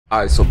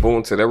Alright, so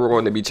boom, today we're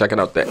going to be checking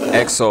out the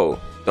EXO,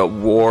 The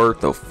War,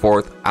 the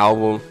 4th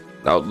album.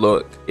 Now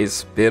look,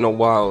 it's been a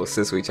while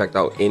since we checked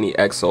out any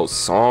EXO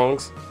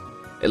songs.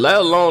 And let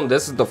alone,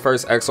 this is the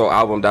first EXO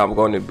album that I'm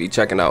going to be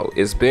checking out.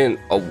 It's been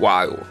a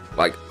while,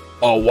 like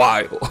a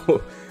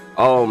while.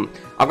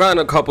 I've gotten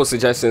a couple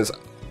suggestions,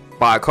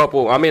 by a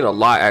couple, I mean a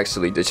lot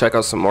actually, to check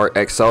out some more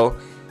EXO.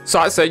 So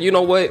I said, you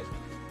know what?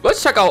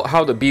 Let's check out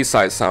how the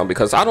B-sides sound,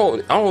 because I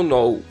don't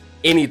know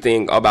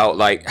anything about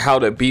like how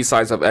the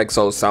B-sides of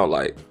EXO sound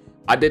like.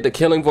 I did the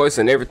Killing Voice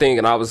and everything,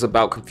 and I was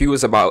about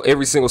confused about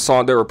every single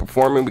song they were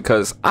performing,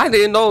 because I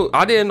didn't know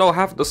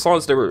half of the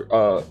songs they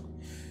were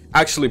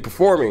actually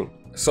performing.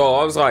 So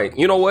I was like,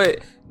 you know what,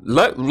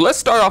 let's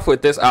start off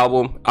with this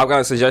album. I've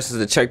got suggestions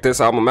to check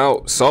this album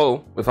out,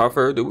 so without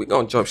further ado, we're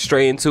gonna jump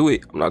straight into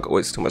it. I'm not gonna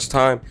waste too much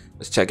time.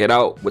 Let's check it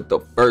out with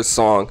the first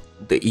song,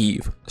 The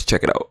Eve. Let's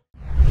check it out.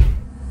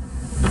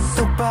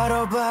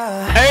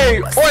 Hey,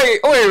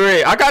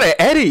 wait, I got an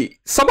edit.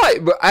 Somebody,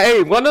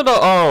 hey, one of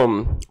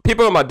the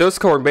people in my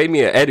Discord made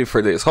me an edit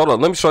for this. Hold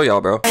on, let me show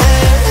y'all, bro.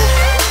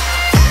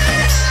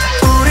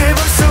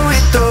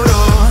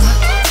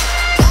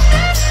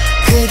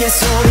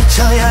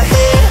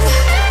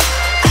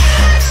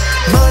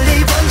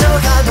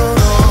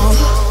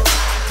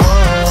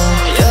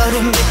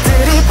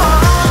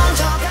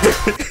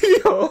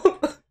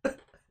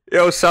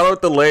 Yo, shout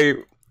out the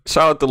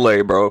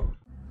lay, bro.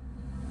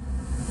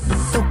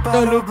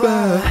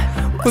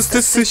 What's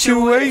the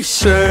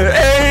situation?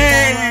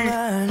 Hey!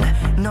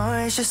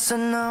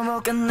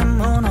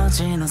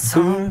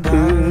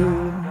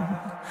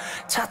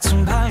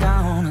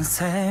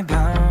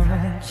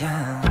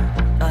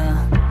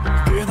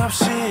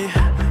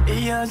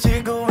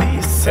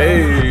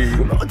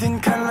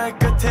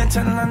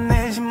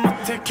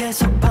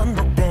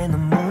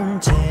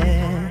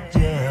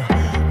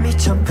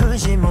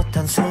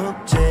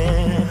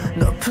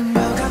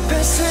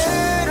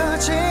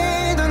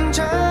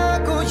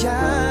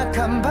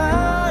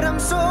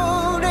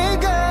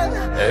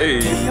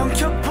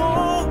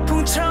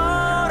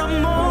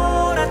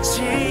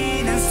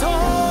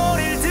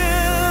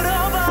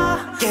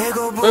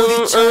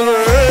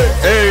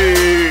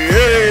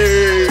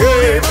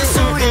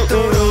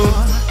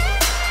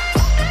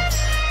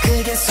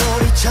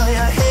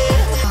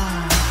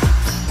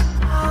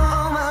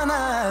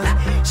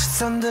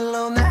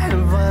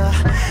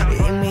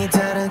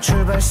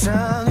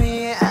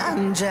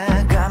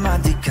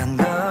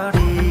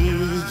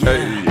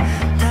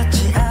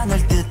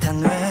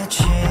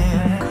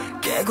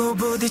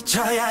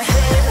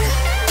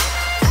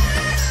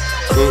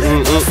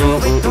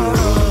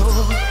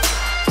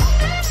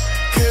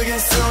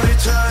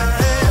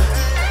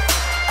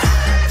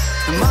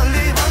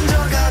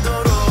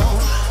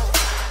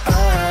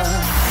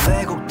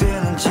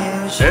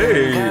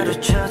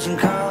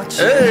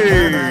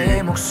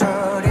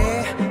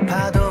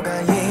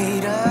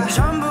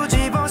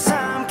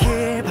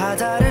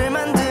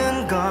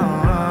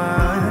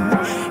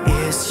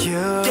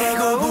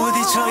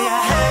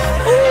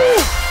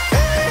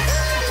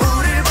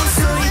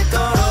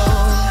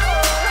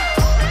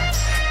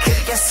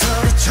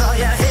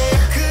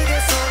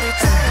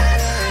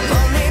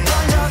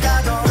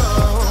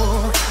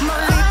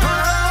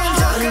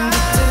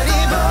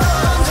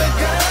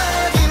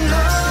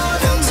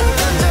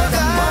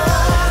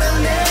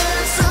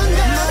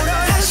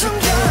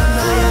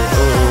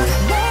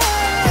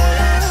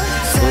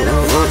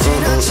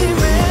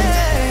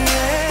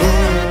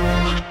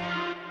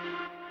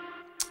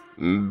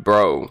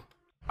 Bro,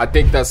 I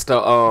think that's the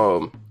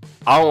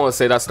I don't want to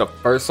say that's the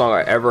first song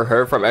I ever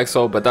heard from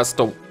EXO, but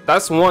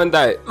that's one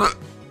that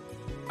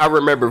I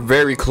remember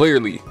very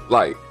clearly,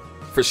 like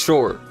for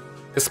sure,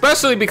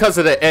 especially because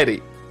of the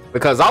edit,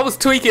 because I was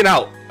tweaking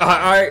out.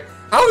 I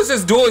was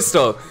just doing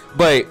stuff,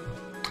 but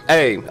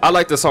hey, I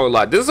like this song a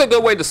lot. This is a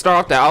good way to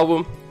start off the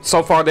album.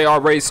 So far they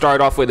already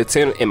started off with a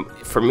 10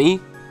 for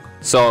me,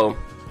 so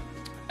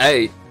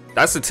hey,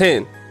 that's a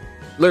 10.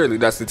 Literally,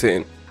 that's a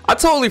 10. I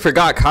totally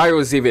forgot Kai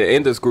was even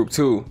in this group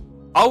too.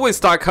 I always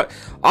thought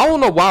I don't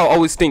know why I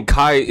always think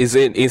Kai is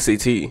in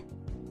NCT,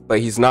 but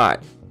he's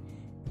not.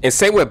 And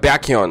same with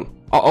Baekhyun.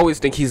 I always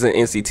think he's in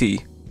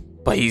NCT,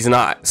 but he's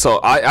not. So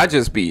I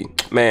just be,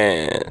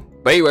 man.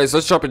 But anyways,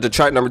 let's jump into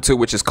track number 2,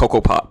 which is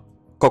Coco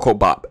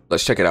Bop.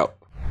 Let's check it out.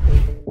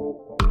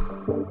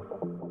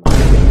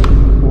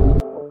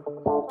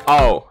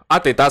 Oh, I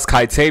think that's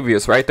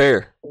Kaitavius right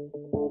there.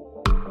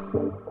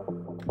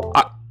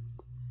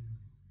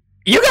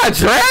 You got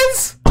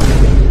dreads?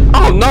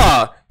 Oh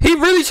nah, he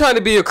really trying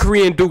to be a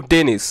Korean Duke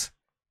Dennis.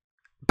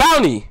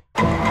 Bounty.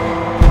 Bro,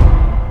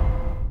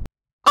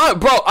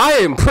 I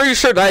am pretty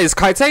sure that is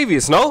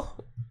Kaitavius, no?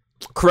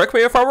 Correct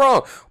me if I'm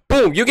wrong.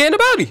 Boom, you getting a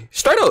bounty.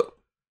 Straight up.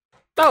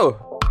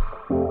 No.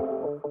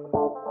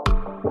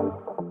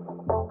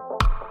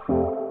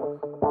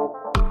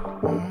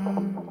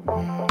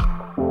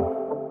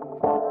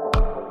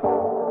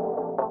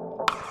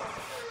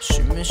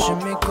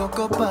 shimmy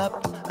cocoa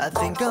pop. I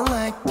think I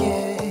like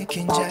it.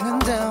 긴장은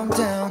down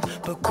down.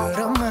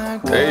 부끄러운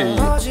말고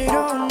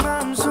어지러운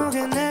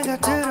마음속에 내가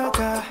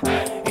들어가.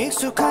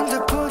 익숙한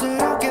듯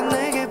부드럽게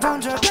내게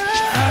번져가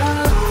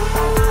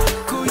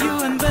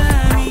고요한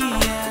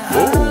밤이야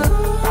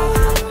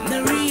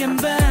날 위한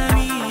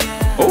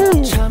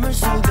밤이야 참을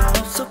수가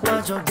없어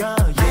빠져가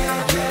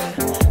yeah, yeah.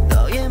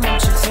 너의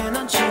멈칫에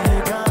난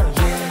취해가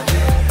yeah,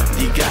 yeah.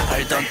 네가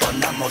알던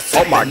뻔한 모습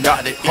Oh my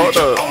god, hold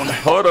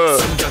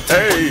up,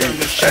 hey,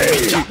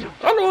 hey.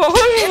 I know,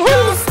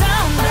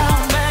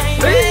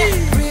 hey.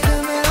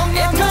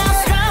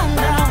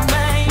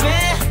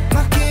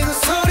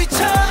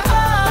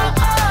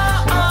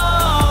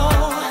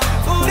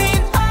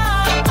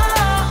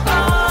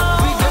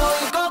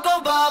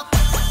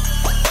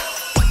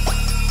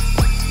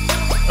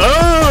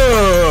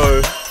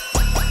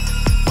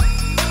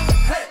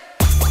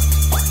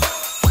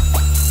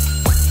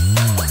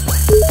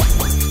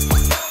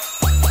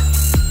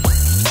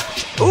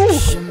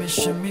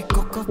 Shimmy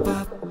cocoa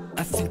pop,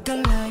 I think I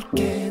like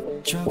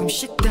it.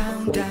 조금씩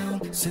down down,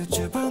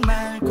 수줍어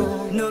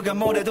말고. 누가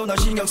뭐래도 너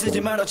신경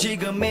쓰지 말아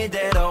지금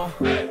이대로.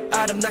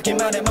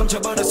 아름답기만 해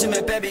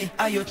멈춰버렸으면 baby,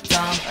 are you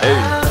down?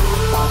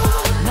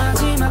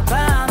 마지막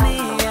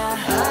밤이야,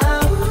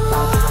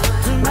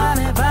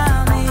 둘만의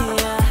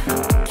밤이야.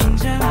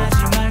 긴장하지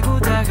말고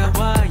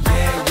다가와,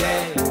 yeah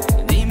yeah.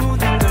 네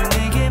모든 걸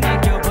내게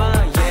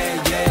맡겨봐,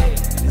 yeah yeah.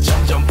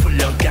 점점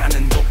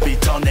풀려가는 고삐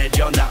더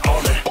내려놔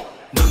오늘.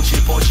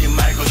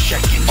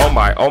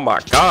 Oh my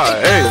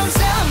god, hey.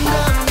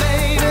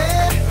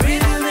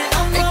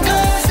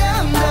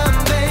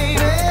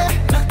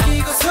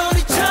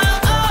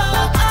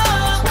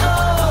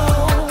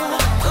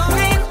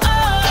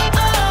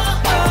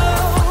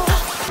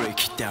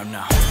 Break it down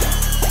now.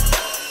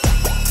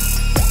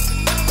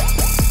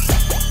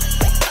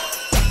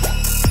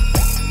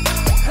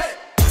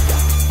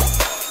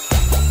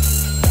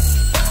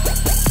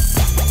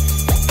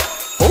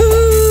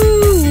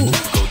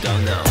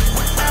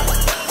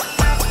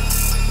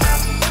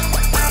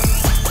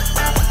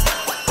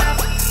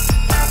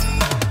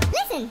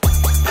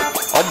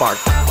 Oh my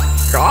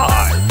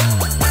god.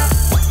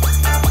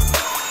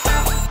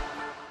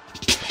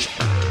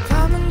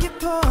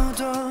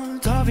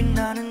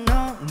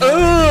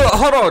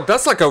 Hold on,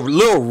 that's like a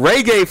little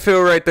reggae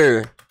feel right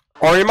there.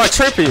 Or am I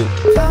tripping?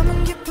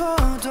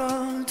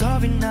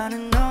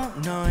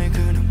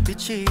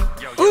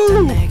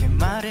 Ooh.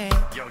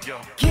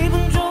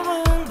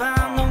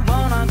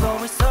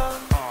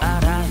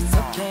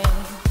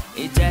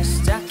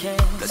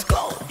 Let's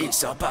go.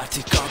 It's a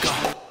party, go go.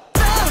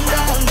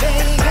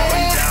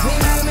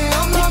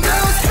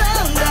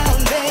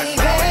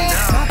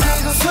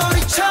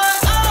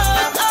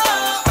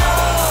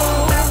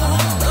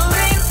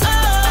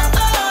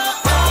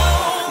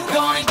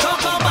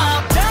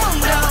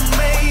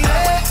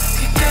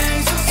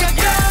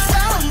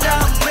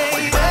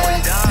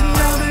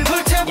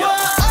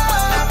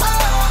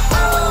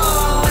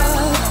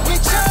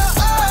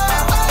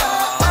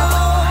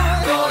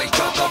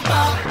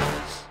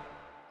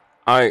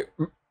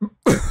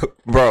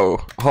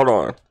 Bro, hold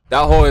on.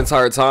 That whole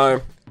entire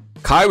time,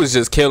 Kai was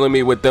just killing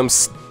me with them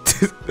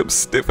them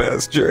stiff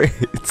ass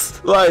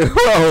dreads. Like,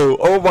 bro,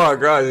 oh my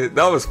god,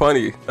 that was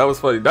funny. That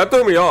was funny. That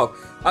threw me off.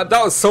 That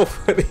was so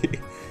funny.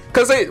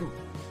 Cause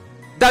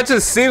that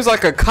just seems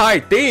like a Kai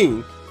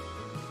thing.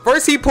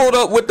 First he pulled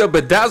up with the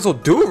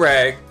bedazzled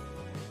do-rag.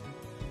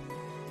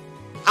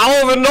 I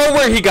don't even know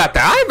where he got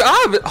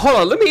that. Hold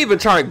on, let me even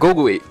try and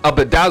Google it. A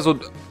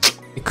bedazzled.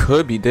 It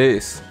could be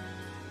this.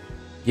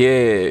 Yeah,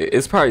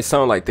 it's probably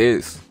something like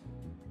this.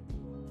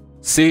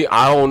 See,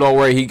 I don't know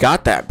where he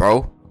got that,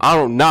 bro. I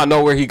don't not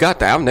know where he got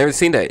that. I've never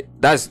seen that.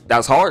 That's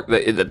hard.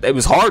 It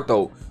was hard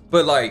though.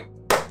 But like,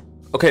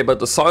 okay, but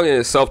the song in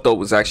itself though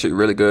was actually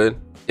really good.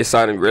 It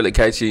sounded really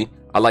catchy.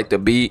 I like the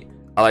beat.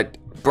 I like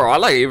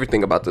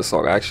everything about this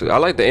song actually. I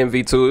like the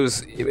MV too.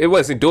 It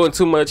wasn't doing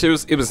too much.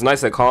 It was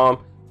nice and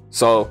calm.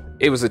 So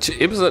it was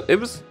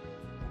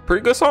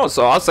pretty good song.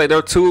 So I'll say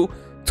they're two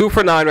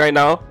for 9 right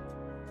now.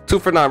 2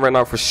 for 9 right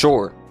now for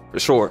sure. For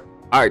sure.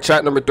 All right,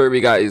 track number 3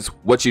 we got is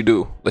What You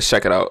Do. Let's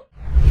check it out.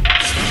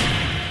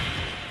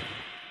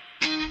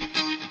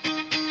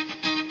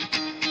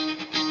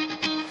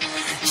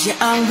 Yeah,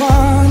 I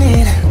want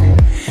it.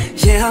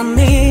 Yeah, I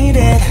need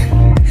it.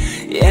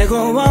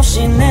 예고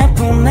없이 내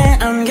품에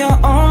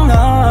안겨온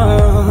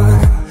너.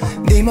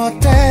 네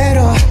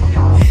멋대로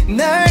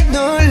날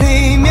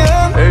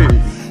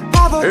놀리면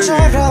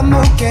바보처럼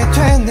묻게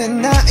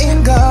되는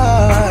나인걸.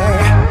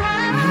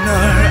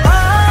 널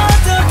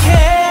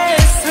어떻게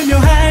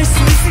설명할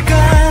수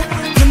있을까?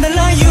 넌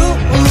달라 you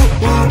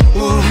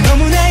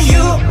너무나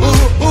you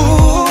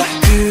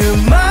그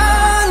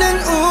많은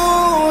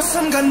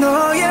웃음과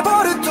너의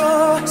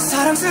버릇도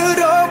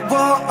사랑스러워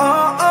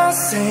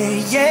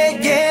Say yeah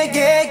yeah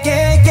yeah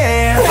yeah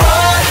yeah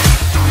What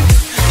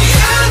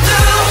you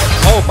do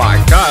Oh my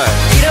god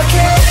이렇게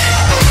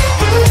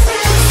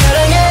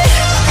사랑해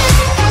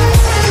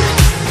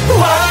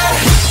What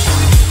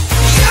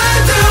you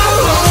do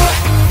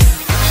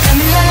Got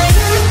me like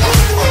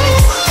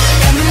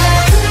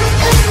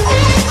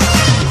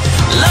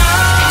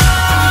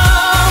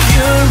Love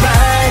you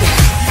right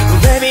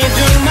Baby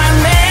do my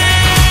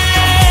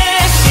name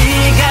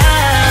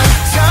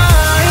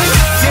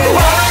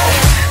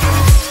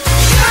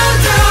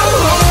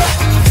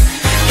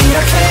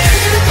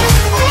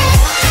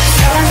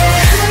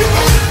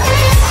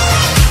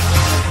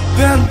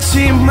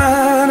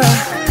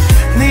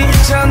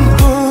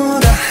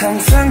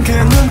항상 그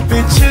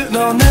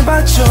눈빛으로 날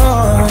봐줘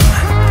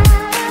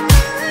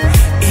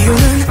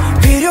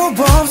이유는 필요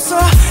없어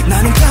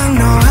나는 딱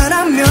너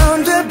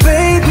하나면 돼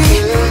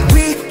baby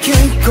We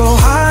can go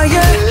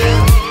higher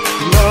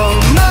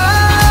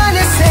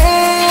너만의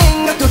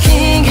생각도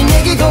긴긴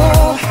얘기도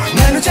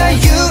나누자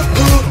you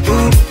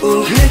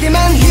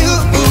내게만 you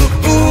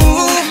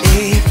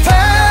이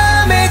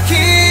밤의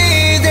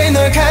기대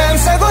널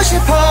감싸고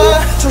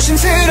싶어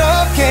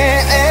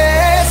조심스럽게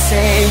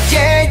say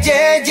yeah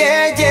yeah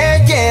yeah yeah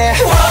yeah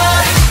What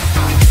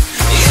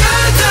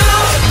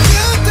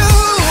you do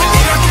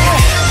이렇게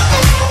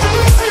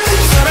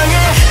사랑해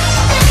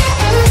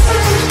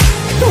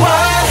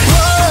What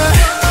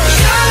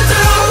you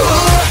do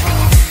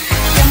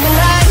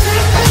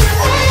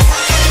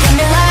got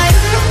me like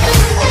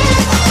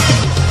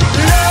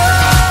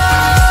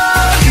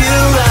love you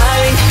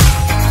right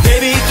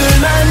baby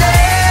둘만의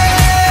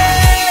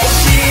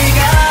시간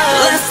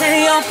Let's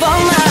stay up all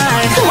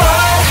night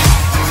What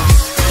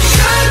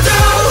you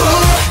do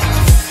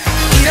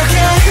이렇게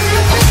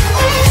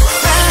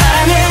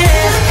사랑해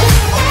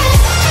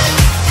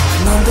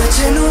넌 대체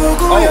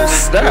누구야 Oh,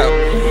 snap.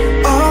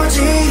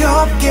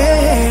 어지럽게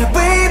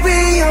baby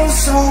you're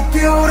so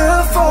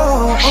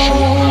beautiful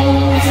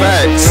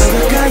Facts.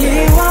 가까이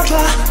와봐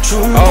좀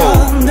더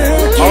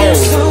느낄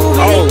수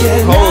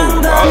있게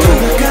난다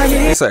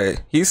가까이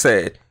He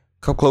said,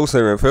 come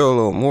closer and feel a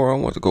little more. I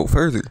want to go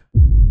further.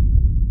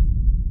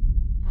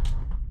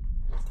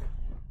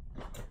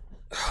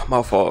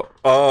 My fault.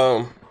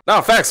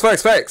 Nah, facts.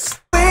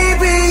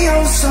 Baby,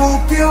 you're so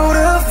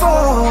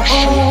beautiful.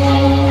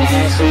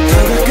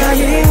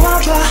 가까이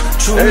와봐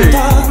좀 더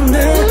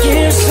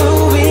느낄 수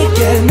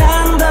있게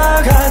난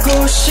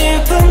다가가고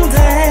싶은데.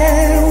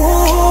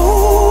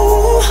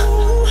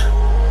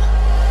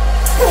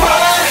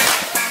 What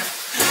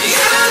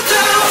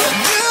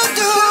you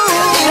do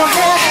이렇게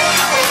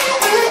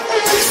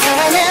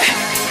사랑해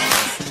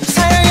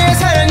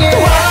사랑해.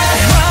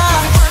 What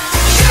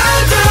you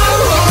do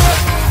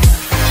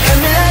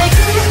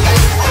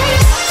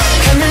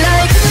got me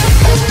like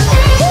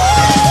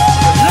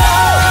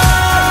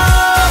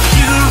love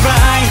you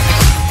right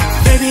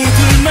baby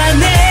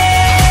둘만의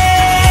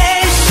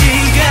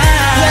시간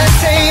Let's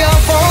stay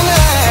up all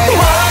night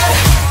What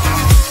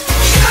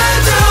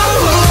you do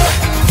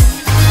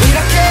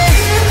이렇게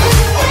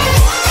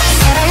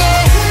사랑해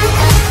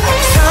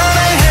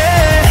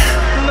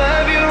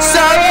Love you right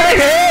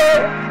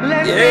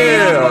Let's stay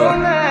up all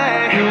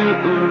night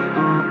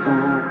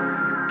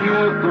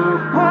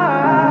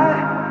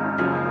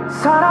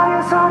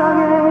사랑해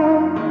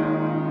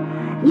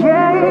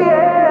Yeah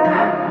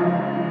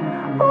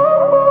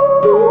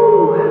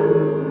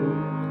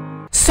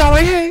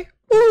Sorry, hey.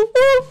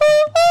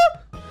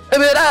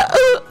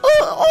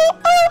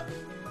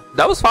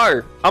 That was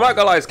fire. I'm not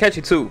gonna lie, it's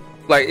catchy too.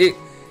 Like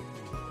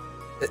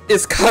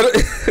it's kind of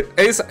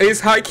it's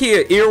high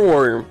key an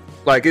earworm.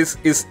 Like it's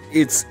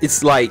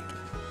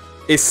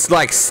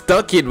like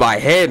stuck in my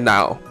head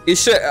now. It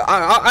should.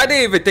 I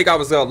didn't even think I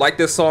was gonna like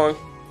this song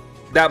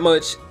that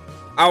much.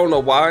 I don't know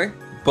why,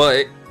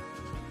 but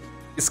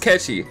it's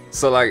catchy.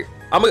 So like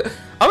I'm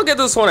gonna get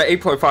this one at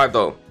 8.5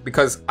 though,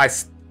 because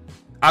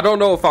I don't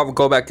know if I would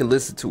go back and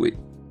listen to it.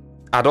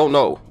 I don't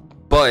know,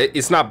 but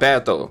it's not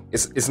bad though.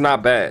 It's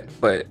not bad,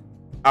 but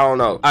I don't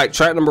know. All right,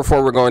 track number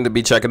 4 we're going to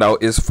be checking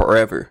out is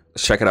Forever.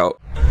 Let's check it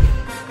out.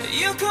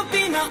 You could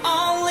be my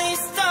only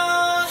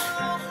star.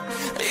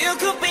 You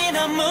could be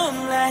the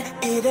moonlight.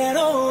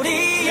 이대로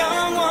우리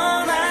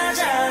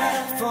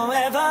영원하자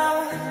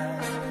forever.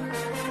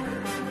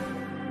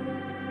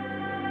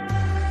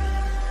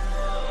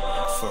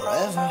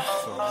 Forever,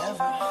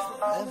 forever,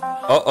 forever.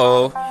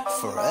 Uh-oh.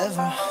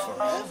 Forever,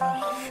 forever.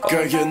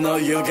 Girl, you know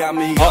you got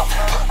me up.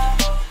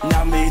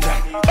 Now me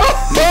down.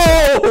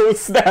 Oh,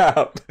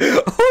 snap.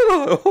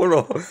 Hold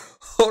on.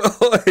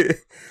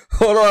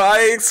 I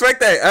ain't expect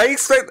that.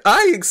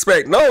 I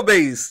expect no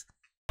bass.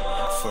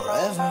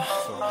 Forever,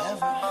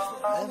 forever,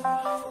 forever,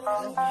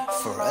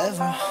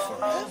 forever,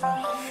 forever.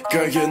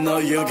 Girl, you know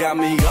you got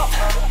me up.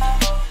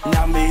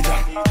 Now me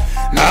down.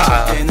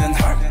 미쳐있는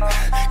heart.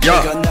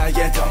 그건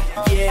나의 돈.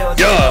 Yeah.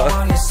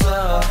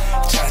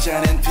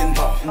 찾아낸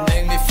빈도.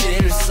 Make me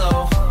feel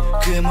so.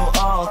 그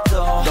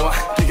무엇도 너와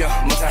비교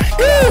못할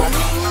거라고.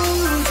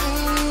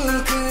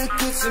 그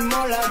끝은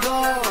몰라도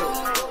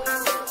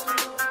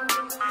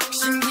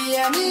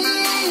신기한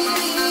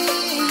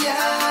일이야.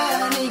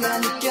 네가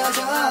느껴져.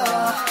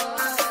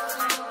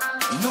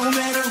 No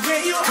matter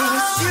where you are.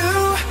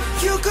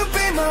 'Cause you could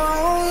be my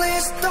only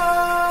star.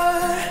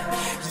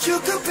 You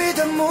could be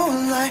the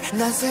moonlight.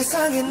 난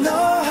세상에 너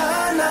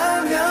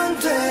하나면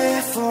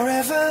돼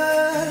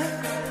forever.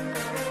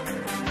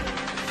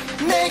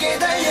 내게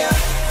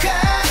달려가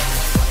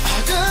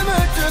어둠을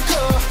뚫고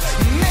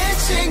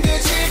미친 그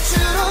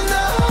질주로 널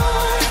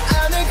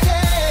안을게.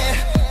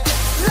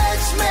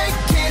 Let's make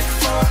it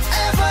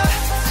forever,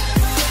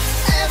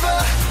 ever.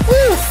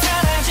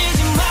 사라지지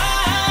마.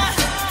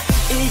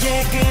 이게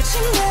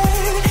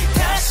끝인데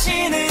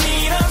다시는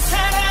이런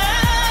사랑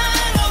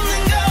없는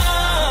걸.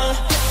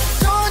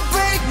 Don't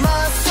break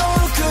my soul.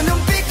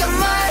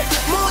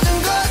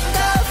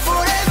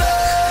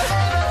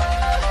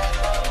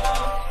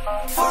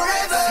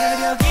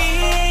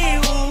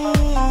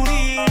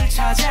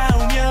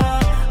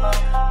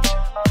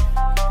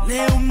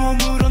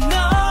 온몸으로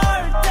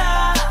널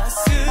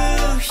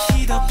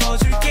따스히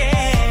덮어줄게.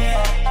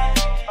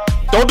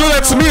 Don't do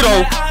that to me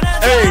though.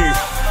 Hey.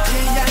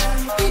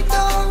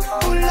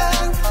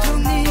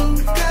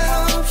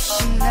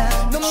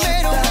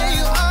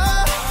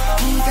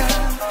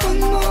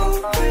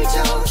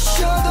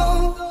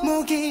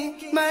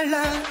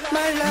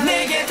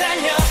 내게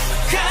달려가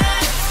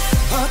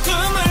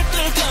어둠을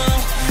뚫고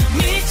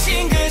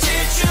미친 그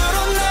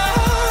질주로 널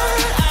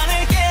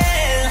안을게.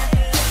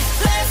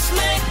 Let's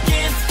make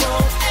it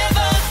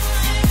forever,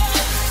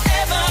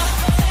 ever.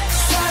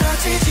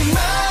 사라지지 마.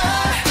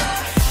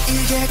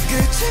 이게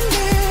끝인데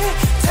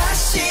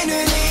다시는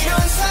이런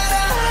사랑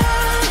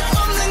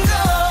없는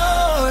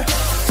걸.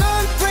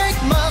 Don't break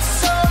my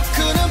soul.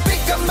 그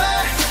눈빛과 말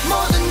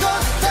모든 건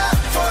다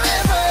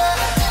forever.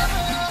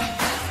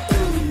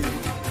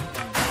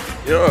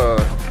 Yeah.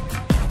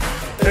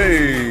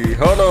 Hey,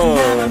 hold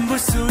on.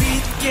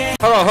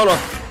 Hold on.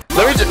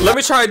 Let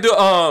me try to do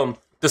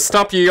the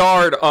stomp your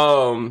yard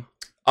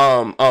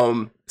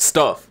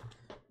stuff.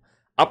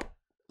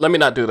 Let me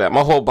not do that.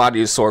 My whole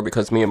body is sore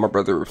because me and my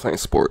brother were playing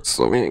sports,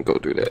 so we ain't gonna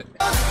do that.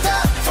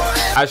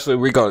 Actually,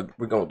 we're gonna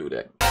do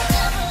that.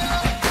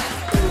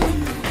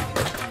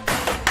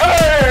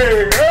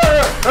 Hey!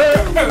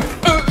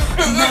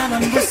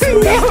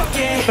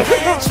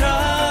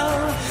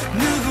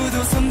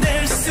 누구도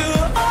손댈 수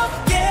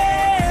없게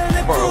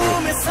내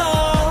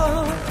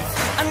품에서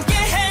안게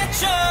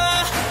해줘.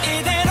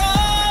 이대로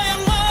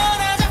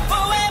영원하자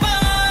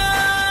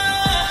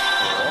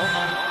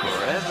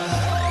forever.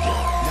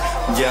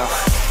 Yeah,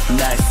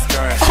 nice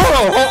girl.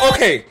 Hold on,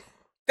 okay.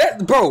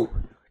 That bro,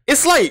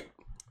 it's like,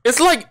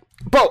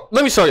 bro,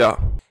 let me show y'all.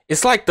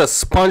 It's like the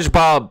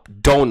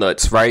SpongeBob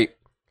donuts, right?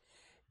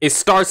 It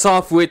starts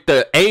off with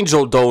the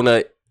angel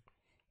donut,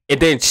 and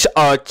then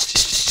Chanyo,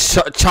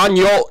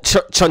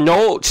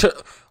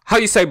 how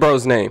you say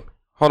bro's name?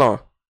 Hold on.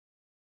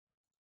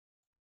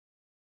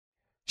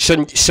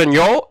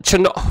 Chanyo?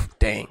 Oh,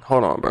 dang,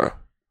 hold on, bro.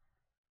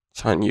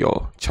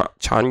 Chanyo.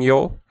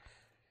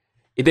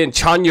 And then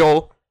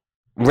Chanyo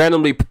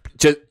randomly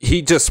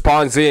just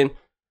spawns in.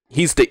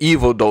 He's the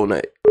evil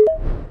donut.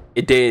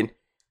 And then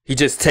he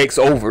just takes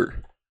over.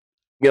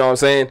 You know what I'm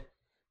saying?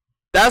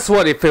 That's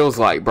what it feels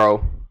like,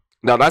 bro.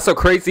 No, it's a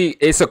crazy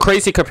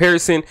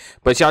comparison,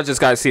 but y'all just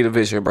gotta see the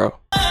vision, bro.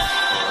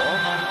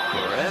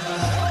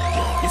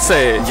 He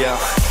said, yeah,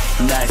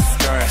 nice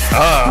girl.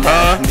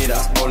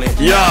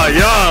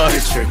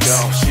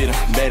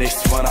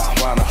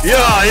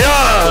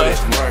 Yeah.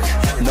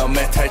 너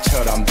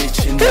메탈처럼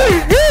빛이 나.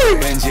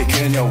 왠지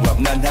그녀와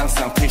난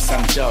항상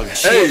필상적.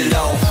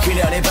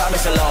 그녀의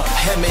밤에서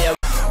헤매어.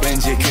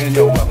 왠지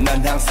그녀와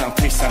난 항상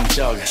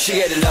필상적.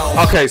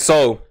 Okay,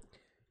 so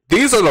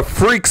these are the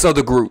freaks of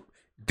the group.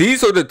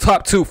 These are the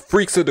top two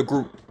freaks of the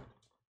group.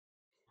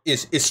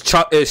 It's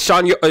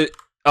Chanyo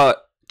or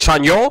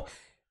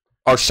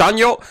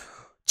Chanyo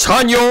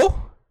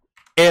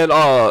and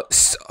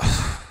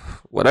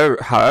whatever,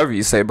 however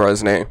you say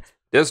bro's name.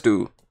 This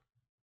dude.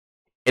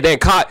 And then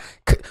Kai,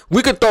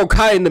 we could throw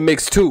Kai in the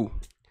mix too,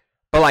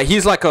 but like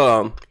he's like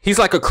the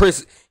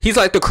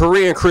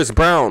Korean Chris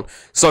Brown,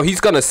 so he's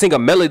gonna sing a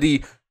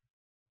melody.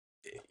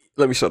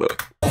 Let me shut up.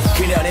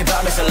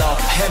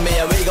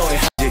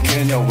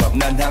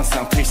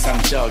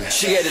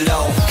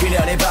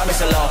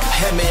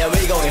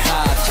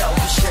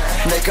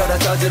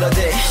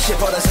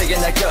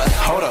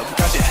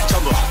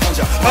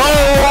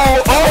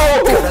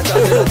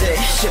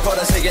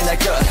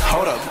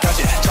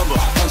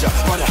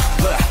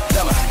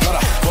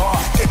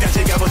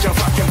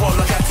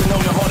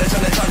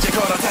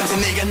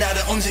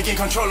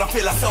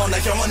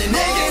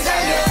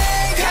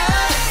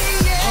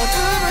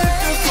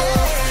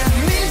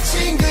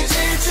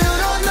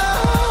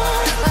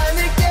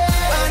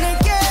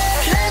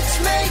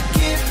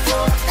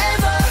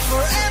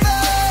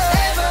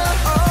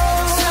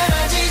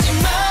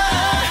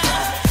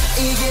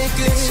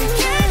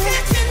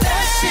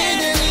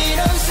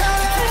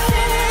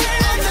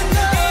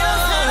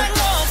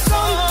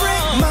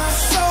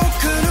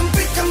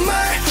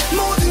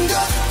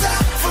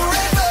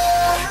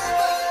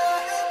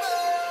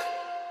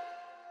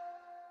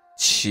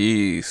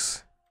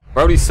 Jeez.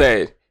 Brody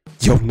said,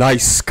 yo,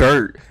 nice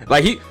skirt.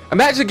 Like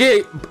imagine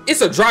it's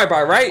a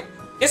drive-by, right?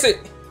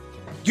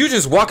 You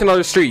just walking on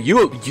the street.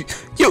 You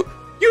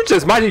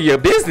just minding your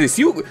business.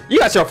 You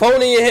got your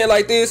phone in your hand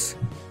like this.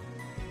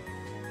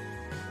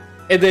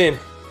 And then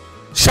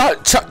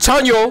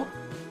Chanyo,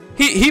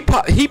 he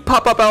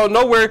pop up out of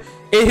nowhere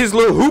in his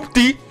little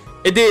hoopty,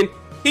 and then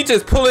he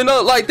just pulling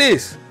up like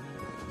this.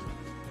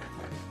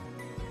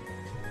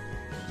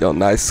 Yo,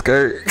 nice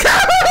skirt.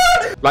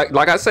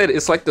 Like I said,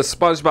 it's like the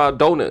SpongeBob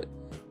donut.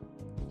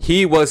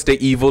 He was the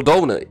evil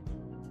donut.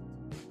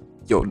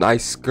 Yo,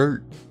 nice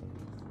skirt.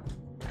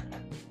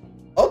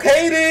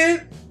 Okay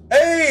then.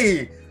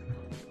 Hey,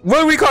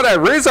 what do we call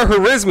that? Riz or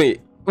Harizmi?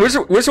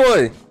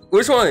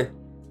 Which one?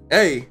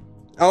 Hey,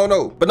 I don't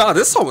know. But nah,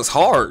 this song was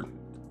hard.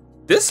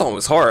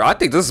 I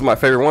think this is my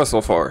favorite one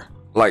so far.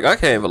 Like, I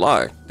can't even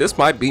lie. This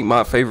might be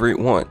my favorite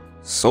one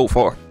so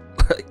far.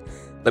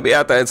 Let me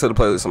add that into the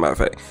playlist, as a matter of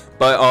fact.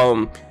 But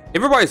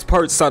everybody's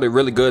parts sounded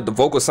really good. The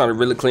vocals sounded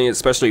really clean,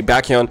 especially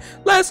Baekhyun.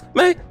 Let's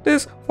make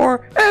this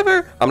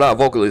forever. I'm not a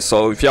vocalist,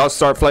 so if y'all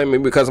start flaming me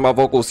because of my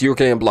vocals, you're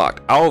getting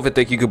blocked. I don't even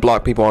think you could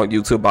block people on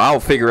YouTube, but I'll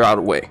figure out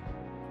a way.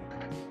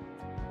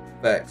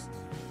 Facts.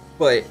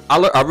 But I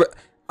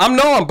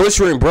know I'm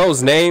butchering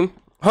bro's name.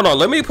 Hold on,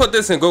 let me put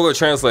this in Google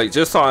Translate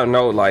just so I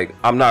know, like,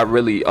 I'm not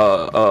really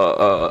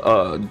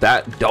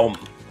that dumb.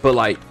 But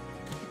like,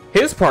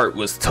 his part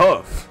was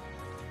tough.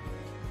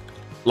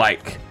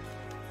 Like,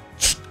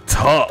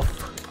 tough.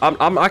 I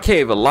can't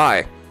even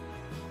lie.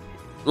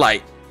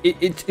 Like,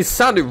 it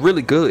sounded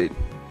really good,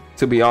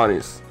 to be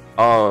honest.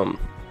 Let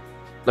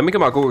me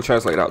get my Google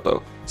Translate out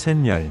though.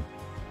 첸열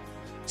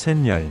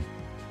첸열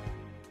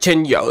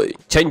첸열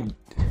첸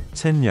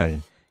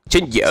첸열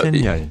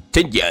첸열 첸열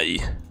첸열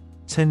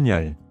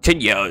첸열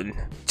첸열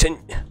첸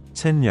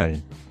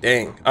첸열.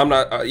 Dang, I'm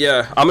not.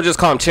 Yeah, I'm gonna just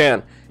call him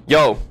Chan.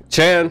 Yo,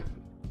 Chan,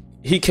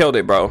 he killed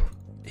it, bro.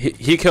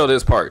 He killed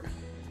his part.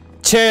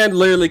 Chan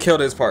literally killed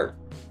his part.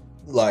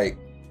 Like,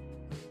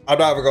 I'm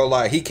not even gonna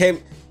lie. He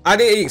came. I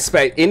didn't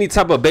expect any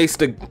type of bass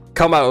to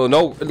come out.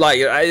 No, like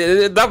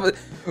that was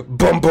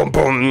boom, boom,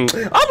 boom. I'm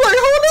like,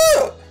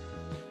 hold up.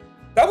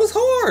 That was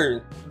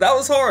hard. That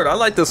was hard. I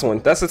like this one.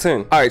 That's a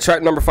 10. All right,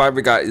 track number 5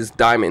 we got is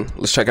Diamond.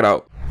 Let's check it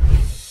out.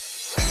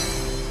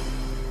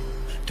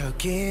 더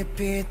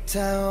깊이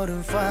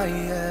타오른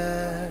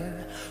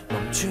fire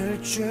멈출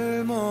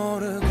줄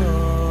모르고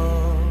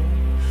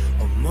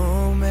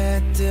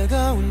온몸에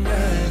뜨거운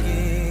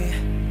열기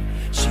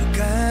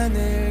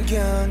시간을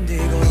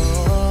견디고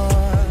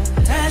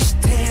다시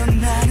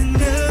태어나는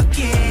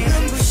느낌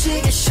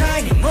눈부시게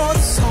shiny 모두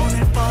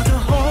손을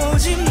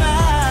뻗어오지마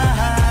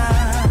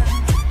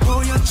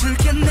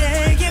보여줄게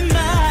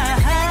내게만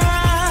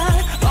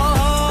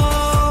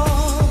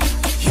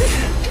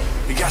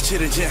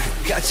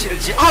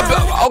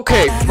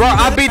Okay, bro,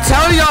 I be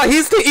telling y'all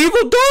he's the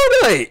evil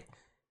donut.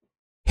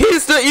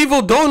 He's the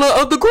evil donut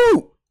of the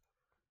group.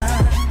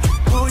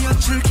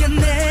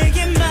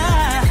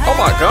 Oh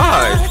my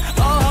god.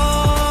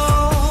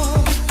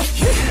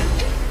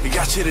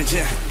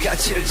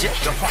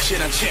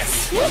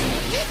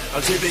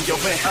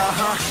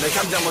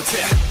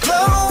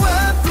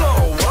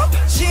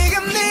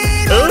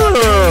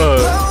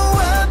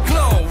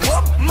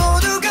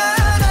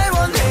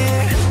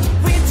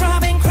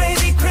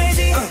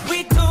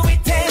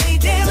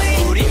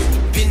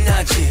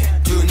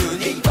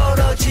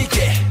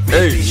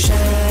 Hey.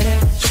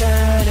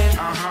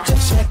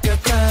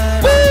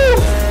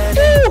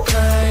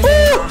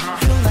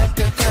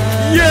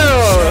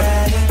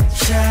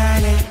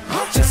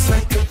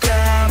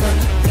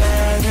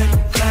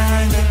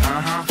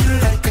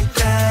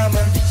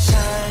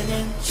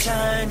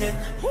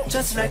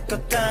 Just like a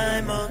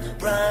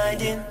diamond,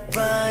 riding,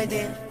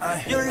 riding.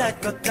 You're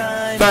like a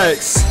diamond.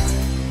 Thanks.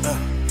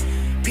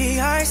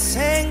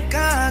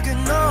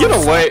 You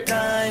know what,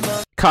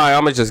 Kai,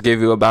 I'ma just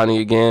give you a bounty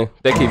again.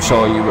 They keep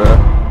showing you, bro.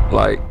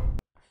 Like,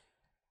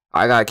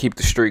 I gotta keep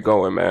the streak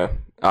going, man.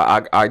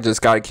 I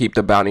just gotta keep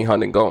the bounty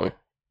hunting going.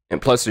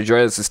 And plus the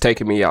dreads is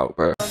taking me out,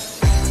 bro.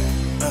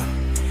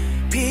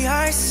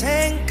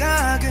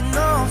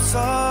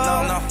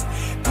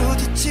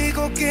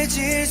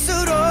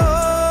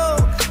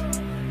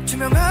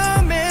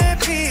 투명함에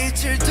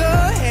빛을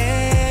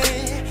더해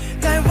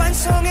날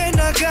완성해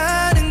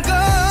나가는 걸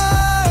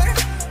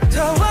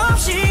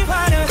더없이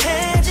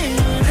화려해진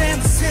내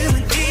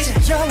모습은 이제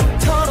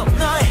영원토록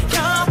너의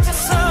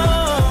곁에서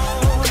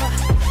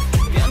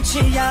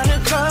변치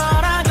않을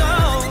거라고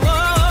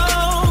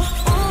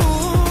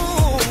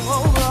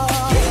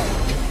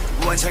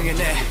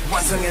완성해내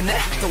완성해내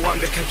더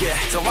완벽하게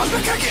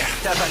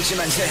다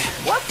반지만 새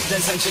난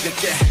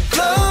상처겠게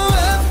Glow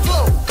up,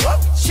 glow up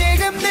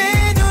지금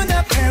네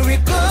눈앞에 we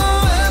glow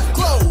up,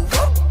 glow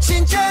up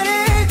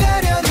진짜를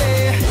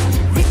가려내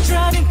We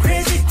driving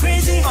crazy,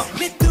 crazy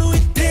We do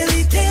it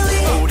daily,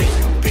 daily 우리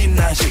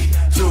빛나지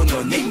두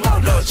눈이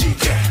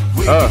멀어지게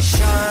We be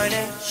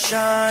shining,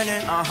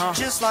 shining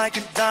Just like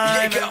a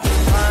diamond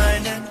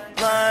Blinding,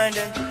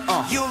 blinding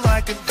You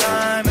like a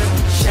diamond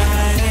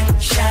Shining,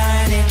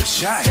 shining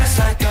Just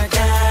like a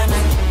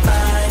diamond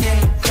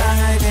Blinding,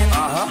 blinding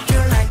You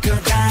like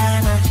a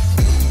diamond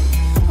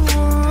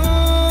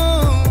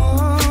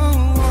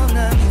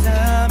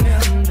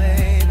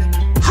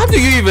How do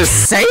you even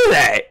say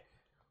that?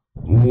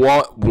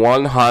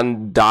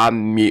 100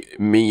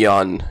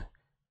 million.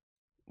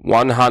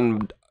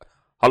 100.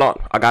 Hold on,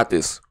 I got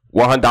this.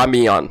 100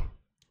 million.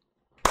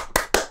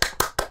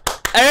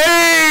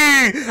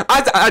 Hey,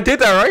 I did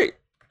that right.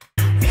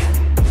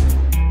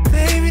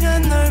 Baby,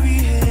 난 널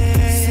위해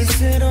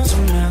스스로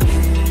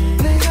증명해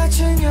내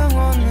갇힌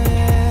영혼을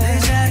내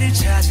자리를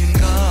찾은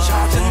걸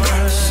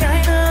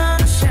Shine on,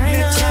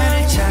 shine on 내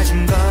자리를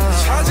찾은 걸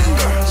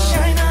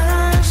Shine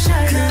on,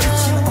 shine on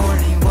그렇지는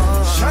only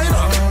one Shine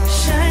on,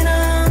 shine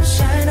on,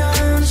 shine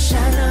on,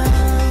 shine on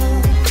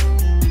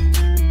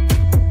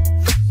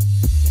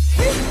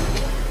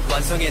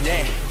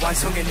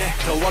완성해내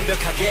더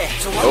완벽하게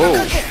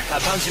다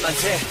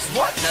방심한테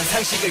난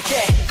상식을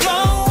깨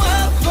Glow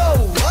up,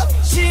 glow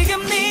up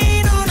지금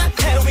네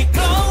눈앞에 we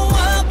glow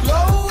up,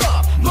 glow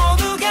up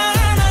모두가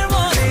날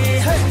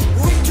원해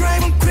We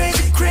drive them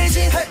crazy,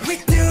 crazy We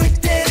do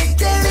it daily,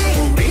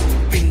 daily 우리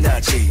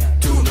빛나지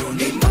두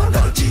눈이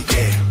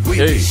멀어지게 We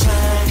be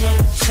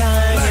shining,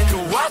 shining like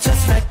a watch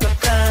just like a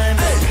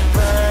diamond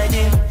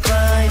Blinding,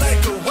 blinding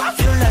like a watch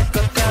feel like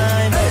a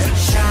diamond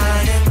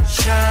Shining,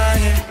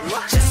 shining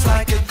just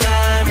like a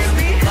diamond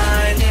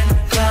Blinding,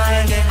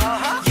 blinding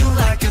you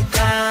like a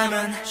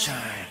diamond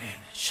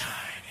Shining,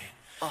 shining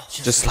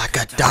just like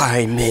a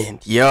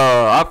diamond. Yo,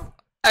 I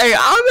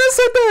mess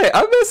with that.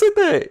 I mess with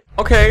that.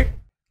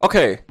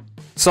 Okay.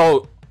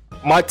 So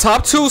my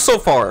top 2 so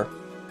far,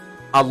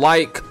 I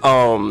like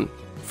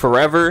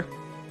Forever,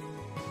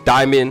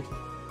 Diamond.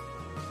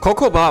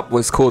 kpop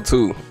was cool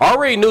too. I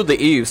already knew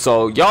the Eve,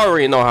 so y'all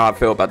already know how I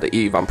feel about the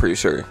Eve. I'm pretty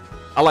sure.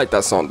 I like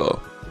that song though.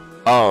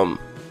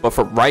 But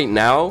for right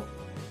now,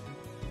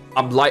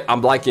 I'm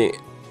liking.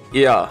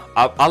 Yeah,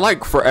 I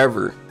like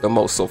Forever the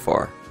most so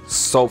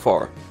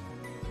far.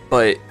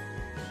 But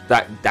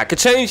that could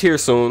change here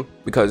soon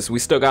because we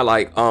still got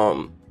like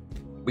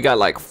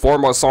 4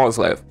 more songs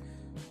left.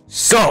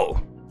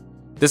 So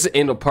this is the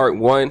end of part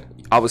 1.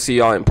 I will see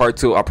y'all in part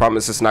 2. I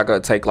promise it's not gonna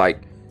take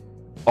like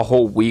a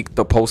whole week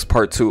to post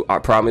part 2. I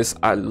promise.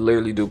 I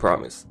literally do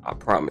promise. I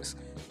promise.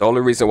 The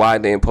only reason why I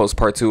didn't post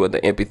part 2 of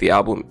the Empathy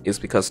album is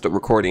because the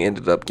recording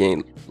ended up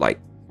getting like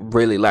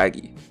really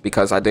laggy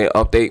because I didn't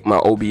update my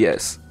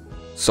OBS.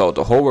 So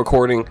the whole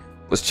recording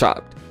was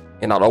chopped,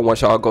 and I don't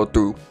want y'all to go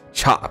through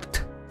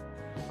chopped.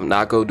 I'm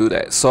not gonna do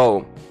that.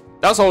 So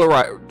that's the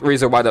only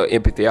reason why the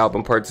Empathy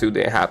album part 2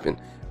 didn't happen.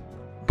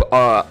 But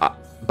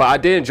I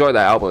did enjoy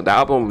that album. The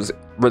album was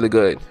really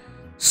good.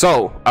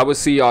 So I will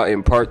see y'all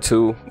in part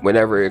 2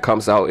 whenever it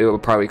comes out. It will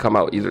probably come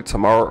out either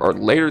tomorrow or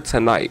later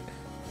tonight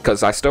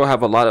because I still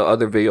have a lot of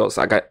other videos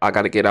I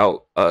got to get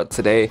out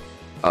today.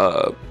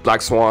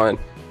 Black Swan,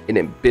 and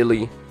then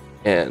Billy,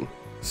 and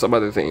some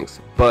other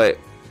things. But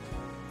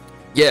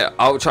yeah,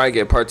 I'll try and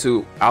get part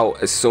 2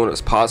 out as soon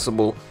as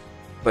possible.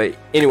 But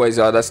anyways,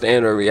 y'all, that's the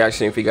end of the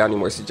reaction. If you got any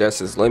more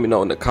suggestions, let me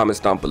know in the comments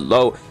down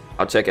below.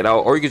 I'll check it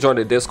out. Or you can join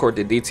the Discord,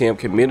 the DTM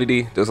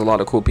community. There's a lot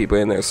of cool people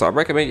in there, so I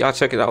recommend y'all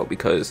check it out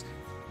because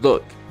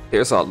look,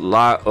 there's a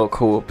lot of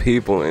cool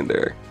people in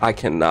there. I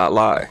cannot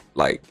lie.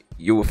 Like,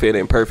 you will fit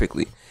in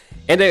perfectly.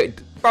 And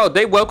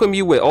they welcome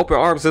you with open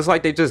arms. It's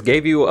like they just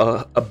gave you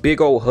a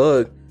big old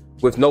hug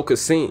with no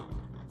consent.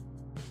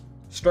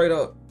 Straight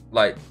up.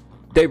 Like,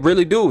 they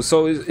really do.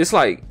 So it's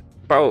like,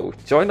 bro,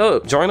 join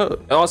up.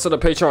 And also the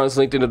Patreon is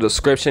linked in the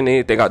description.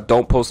 Anything I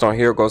don't post on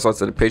here goes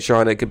onto the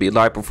Patreon. It could be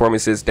live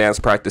performances, dance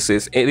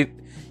practices,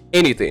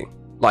 anything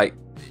like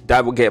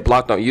that will get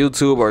blocked on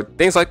YouTube or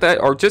things like that,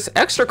 or just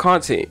extra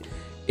content.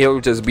 It will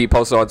just be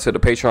posted onto the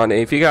Patreon. And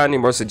if you got any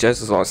more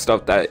suggestions on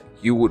stuff that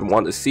you would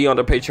want to see on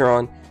the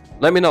Patreon,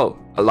 let me know.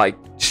 Like,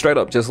 straight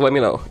up, just let me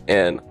know,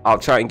 and I'll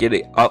try and get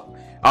it up.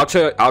 I'll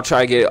try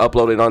and get it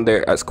uploaded on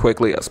there as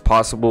quickly as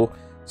possible.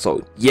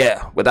 So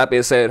yeah, with that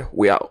being said,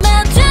 we out.